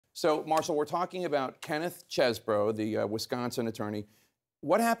So, Marshall, we're talking about Kenneth Chesbro, the Wisconsin attorney.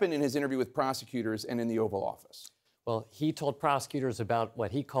 What happened in his interview with prosecutors and in the Oval Office? Well, he told prosecutors about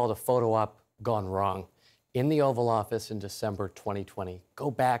what he called a photo op gone wrong in the Oval Office in December 2020. Go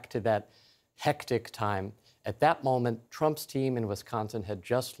back to that hectic time. At that moment, Trump's team in Wisconsin had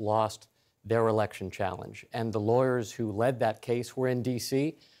just lost their election challenge, and the lawyers who led that case were in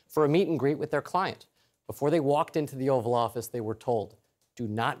D.C. for a meet and greet with their client. Before they walked into the Oval Office, they were told, do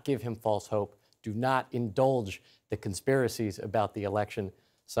not give him false hope. Do not indulge the conspiracies about the election.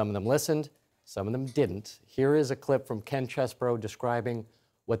 Some of them listened, some of them didn't. Here is a clip from Ken Chesbro describing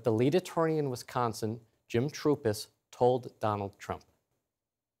what the lead attorney in Wisconsin, Jim Troupis, told Donald Trump.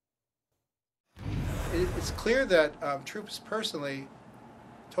 It's clear that Troupis personally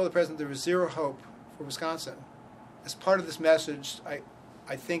told the president there was zero hope for Wisconsin. As part of this message, I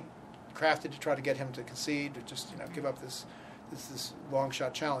think crafted to try to get him to concede, to just give up this long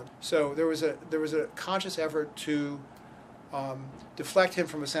shot challenge. So there was a conscious effort to deflect him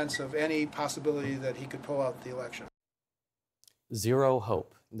from a sense of any possibility that he could pull out the election. Zero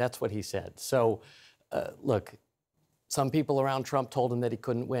hope. That's what he said. So, look, some people around Trump told him that he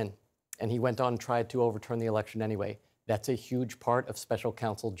couldn't win, and he went on and tried to overturn the election anyway. That's a huge part of Special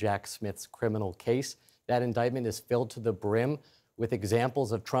Counsel Jack Smith's criminal case. That indictment is filled to the brim with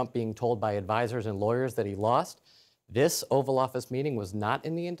examples of Trump being told by advisors and lawyers that he lost. This Oval Office meeting was not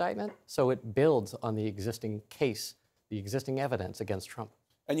in the indictment, so it builds on the existing case, the existing evidence against Trump.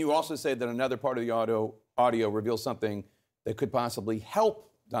 And you also say that another part of the audio reveals something that could possibly help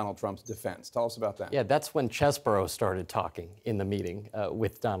Donald Trump's defense. Tell us about that. Yeah, that's when Chesbro started talking in the meeting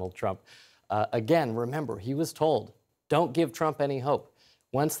with Donald Trump. Again, remember, he was told, don't give Trump any hope.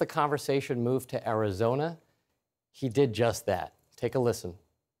 Once the conversation moved to Arizona, he did just that. Take a listen.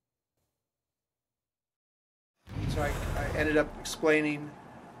 So I ended up explaining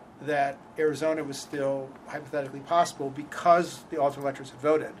that Arizona was still hypothetically possible because the alternate electors had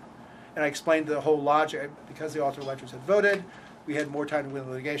voted. And I explained the whole logic. Because the alternate electors had voted, we had more time to win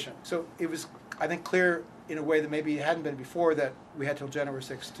the litigation. So it was, I think, clear in a way that maybe it hadn't been before that we had till January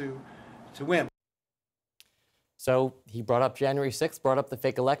 6th to win. So he brought up January 6th, brought up the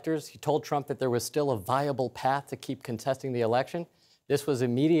fake electors. He told Trump that there was still a viable path to keep contesting the election. This was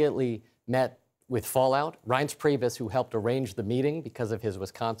immediately met with fallout. Reince Priebus, who helped arrange the meeting because of his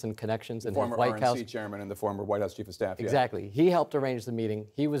Wisconsin connections and his White House. Former RNC chairman and the former White House chief of staff. Exactly. Yeah. He helped arrange the meeting.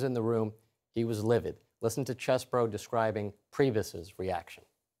 He was in the room. He was livid. Listen to Chesbro describing Priebus's reaction.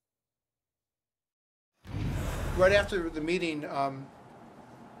 Right after the meeting,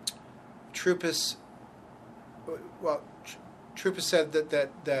 Troupis said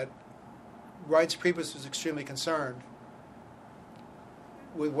that Reince Priebus was extremely concerned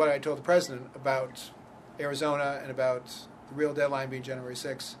with what I told the president about Arizona and about the real deadline being January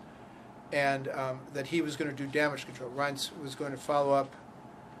 6th, and that he was going to do damage control. Reince was going to follow up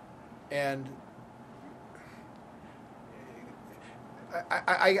and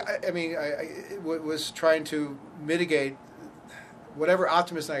I was trying to mitigate whatever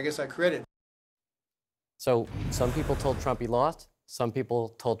optimism I guess I created. So some people told Trump he lost. Some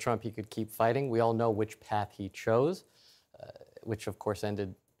people told Trump he could keep fighting. We all know which path he chose, which of course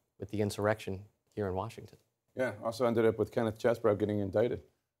ended with the insurrection here in Washington. Yeah, also ended up with Kenneth Chesbro getting indicted.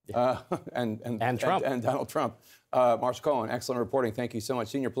 Yeah. And Trump. And Donald Trump. Marshall Cohen, excellent reporting. Thank you so much.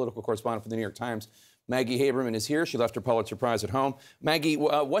 Senior political correspondent for the New York Times. Maggie Haberman is here. She left her Pulitzer Prize at home. Maggie,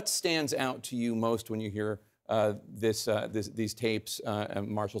 what stands out to you most when you hear these tapes and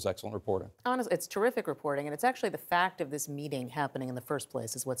Marshall's excellent reporting? Honestly, it's terrific reporting, and it's actually the fact of this meeting happening in the first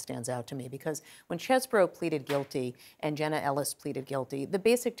place is what stands out to me, because when Chesbro pleaded guilty and Jenna Ellis pleaded guilty, the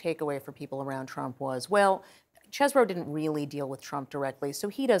basic takeaway for people around Trump was, well, Chesbro didn't really deal with Trump directly, so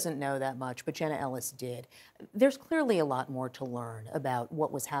he doesn't know that much, but Jenna Ellis did. There's clearly a lot more to learn about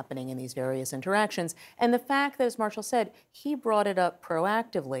what was happening in these various interactions, and the fact that, as Marshall said, he brought it up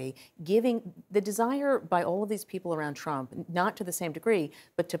proactively, giving the desire by all of these people around Trump, not to the same degree,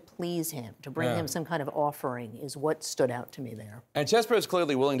 but to please him, to bring him some kind of offering, is what stood out to me there. And Chesbro is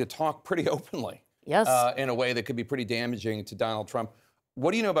clearly willing to talk pretty openly. Yes. In a way that could be pretty damaging to Donald Trump.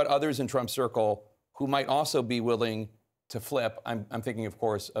 What do you know about others in Trump's circle who might also be willing to flip? I'm thinking, of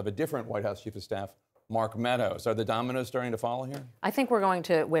course, of a different White House chief of staff, Mark Meadows. Are the dominoes starting to fall here? I think we're going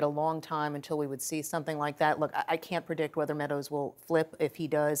to wait a long time until we would see something like that. Look, I can't predict whether Meadows will flip. If he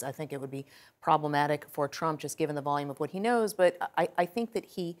does, I think it would be problematic for Trump, just given the volume of what he knows. But I think that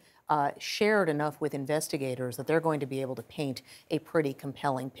he shared enough with investigators that they're going to be able to paint a pretty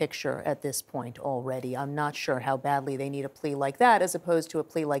compelling picture at this point already. I'm not sure how badly they need a plea like that as opposed to a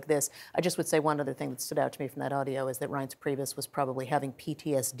plea like this. I just would say one other thing that stood out to me from that audio is that Reince Priebus was probably having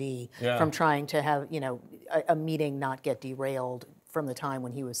PTSD from trying to have, a meeting not get derailed from the time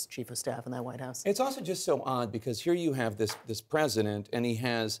when he was chief of staff in that White House. It's also just so odd because here you have this president, and he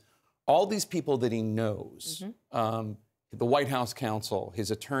has all these people that he knows. The White House counsel,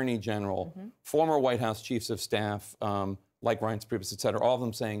 his attorney general, former White House chiefs of staff, like Reince Priebus, et cetera, all of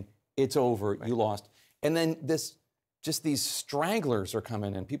them saying, it's over, you lost. And then just these stragglers are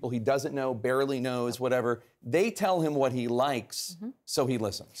coming in, people he doesn't know, barely knows, whatever. They tell him what he likes, so he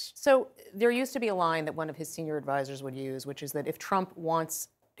listens. So there used to be a line that one of his senior advisors would use, which is that if Trump wants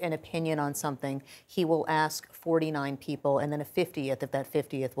an opinion on something, he will ask 49 people, and then a 50th, if that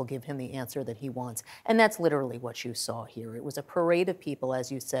 50th will give him the answer that he wants. And that's literally what you saw here. It was a parade of people,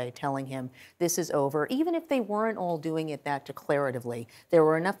 as you say, telling him this is over. Even if they weren't all doing it that declaratively, there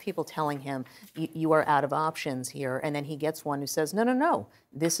were enough people telling him you are out of options here, and then he gets one who says, no, no, no,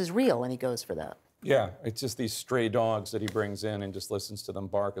 this is real, and he goes for that. Yeah, it's just these stray dogs that he brings in and just listens to them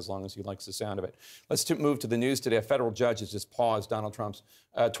bark as long as he likes the sound of it. Let's move to the news today. A federal judge has just paused Donald Trump's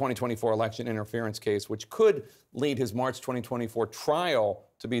 2024 election interference case, which could lead his March 2024 trial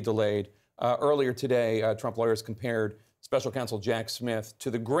to be delayed. Earlier today, Trump lawyers compared special counsel Jack Smith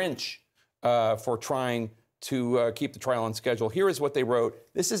to the Grinch for trying to keep the trial on schedule. Here is what they wrote.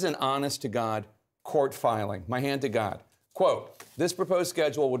 This is an honest-to-God court filing. My hand to God. Quote, this proposed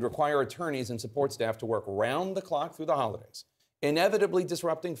schedule would require attorneys and support staff to work round the clock through the holidays, inevitably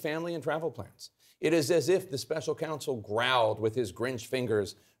disrupting family and travel plans. It is as if the special counsel growled with his Grinch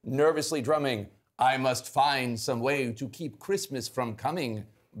fingers, nervously drumming, I must find some way to keep Christmas from coming,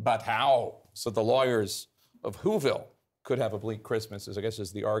 but how? So the lawyers of Whoville could have a bleak Christmas, I guess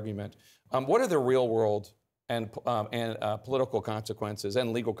is the argument. What are the real world and political consequences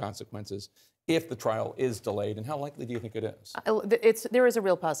and legal consequences if the trial is delayed, and how likely do you think it is? There is a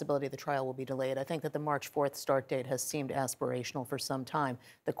real possibility the trial will be delayed. I think that the March 4th start date has seemed aspirational for some time.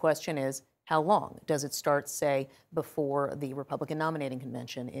 The question is, how long? Does it start, say, before the Republican nominating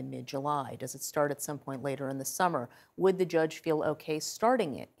convention in mid-July? Does it start at some point later in the summer? Would the judge feel okay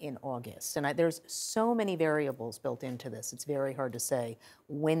starting it in August? And there's so many variables built into this. It's very hard to say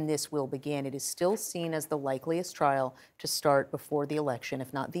when this will begin. It is still seen as the likeliest trial to start before the election,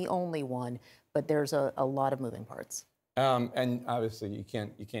 if not the only one, but there's a lot of moving parts. And obviously, you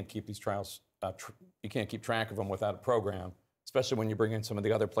can't keep these trials, you can't keep track of them without a program, especially when you bring in some of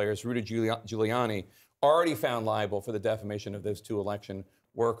the other players. Rudy Giuliani already found liable for the defamation of those two election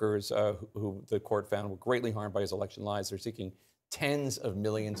workers who the court found were greatly harmed by his election lies. They're seeking tens of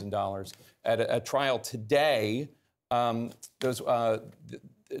millions of dollars. At a trial today, the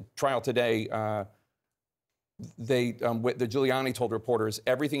Giuliani told reporters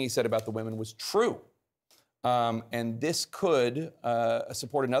everything he said about the women was true. And this could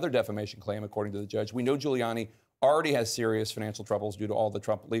support another defamation claim, according to the judge. We know Giuliani already has serious financial troubles due to all the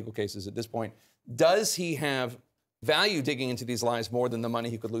Trump legal cases at this point. Does he have value digging into these lies more than the money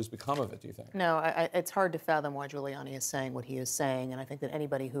he could lose become of it, do you think? No, it's hard to fathom why Giuliani is saying what he is saying, and I think that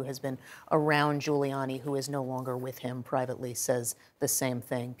anybody who has been around Giuliani who is no longer with him privately says the same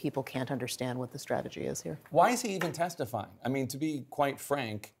thing. People can't understand what the strategy is here. Why is he even testifying? I mean, to be quite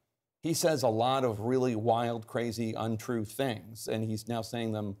frank, he says a lot of really wild, crazy, untrue things, and he's now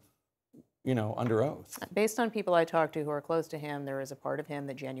saying them, under oath. Based on people I talk to who are close to him, there is a part of him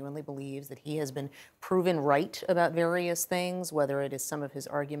that genuinely believes that he has been proven right about various things, whether it is some of his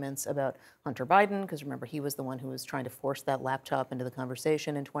arguments about Hunter Biden, because remember, he was the one who was trying to force that laptop into the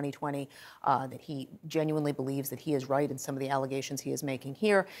conversation in 2020, that he genuinely believes that he is right in some of the allegations he is making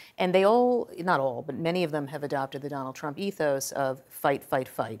here. And they all, not all, but many of them have adopted the Donald Trump ethos of fight, fight,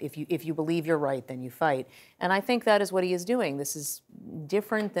 fight. If you believe you're right, then you fight. And I think that is what he is doing. This is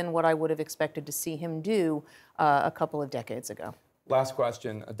different than what I would have expected to see him do a couple of decades ago. Last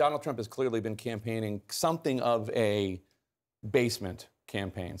question. Donald Trump has clearly been campaigning something of a basement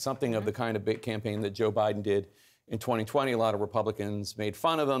campaign, something of the kind of campaign that Joe Biden did in 2020. A lot of Republicans made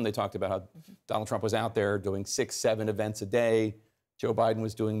fun of him. They talked about how Donald Trump was out there doing 6, 7 events a day. Joe Biden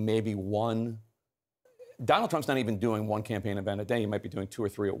was doing maybe one. Donald Trump's not even doing one campaign event a day. He might be doing 2 or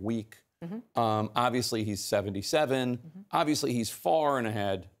 3 a week. Obviously, he's 77. Obviously, he's far and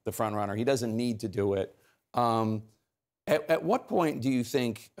ahead the front runner. He doesn't need to do it. At what point do you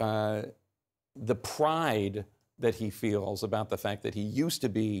think the pride that he feels about the fact that he used to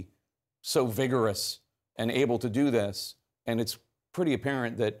be so vigorous and able to do this, and it's pretty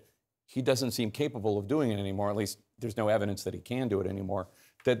apparent that he doesn't seem capable of doing it anymore, at least there's no evidence that he can do it anymore,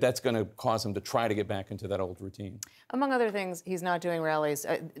 that's going to cause him to try to get back into that old routine? Among other things, he's not doing rallies.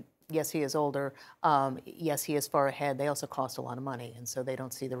 Yes, he is older. Yes, he is far ahead. They also cost a lot of money, and so they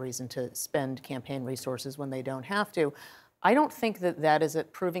don't see the reason to spend campaign resources when they don't have to. I don't think that is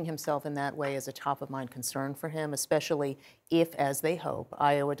proving himself in that way is a top-of-mind concern for him, especially if, as they hope,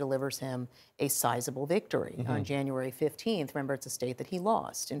 Iowa delivers him a sizable victory on January 15th. Remember, it's a state that he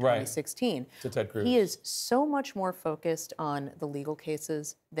lost in 2016. To Ted Cruz. He is so much more focused on the legal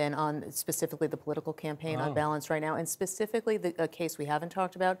cases than on specifically the political campaign on balance right now, and specifically a case we haven't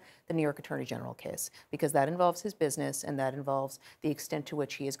talked about, the New York Attorney General case, because that involves his business and that involves the extent to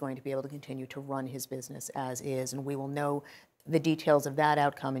which he is going to be able to continue to run his business as is, and we will know the details of that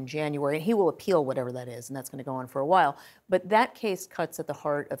outcome in January, and he will appeal whatever that is, and that's going to go on for a while. But that case cuts at the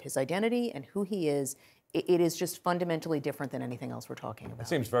heart of his identity and who he is. It is just fundamentally different than anything else we're talking about. It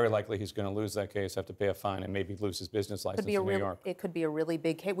seems very likely he's going to lose that case, have to pay a fine, and maybe lose his business license in New York. It could be a really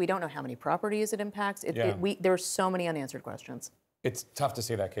big case. We don't know how many properties it impacts. There are so many unanswered questions. It's tough to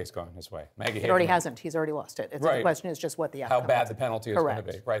see that case going his way. Maggie Haberman. It already hasn't. He's already lost it. The question is just what the outcome is. How bad the penalty is going to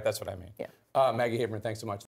be. Right, that's what I mean. Yeah. Maggie Haberman, thanks so much.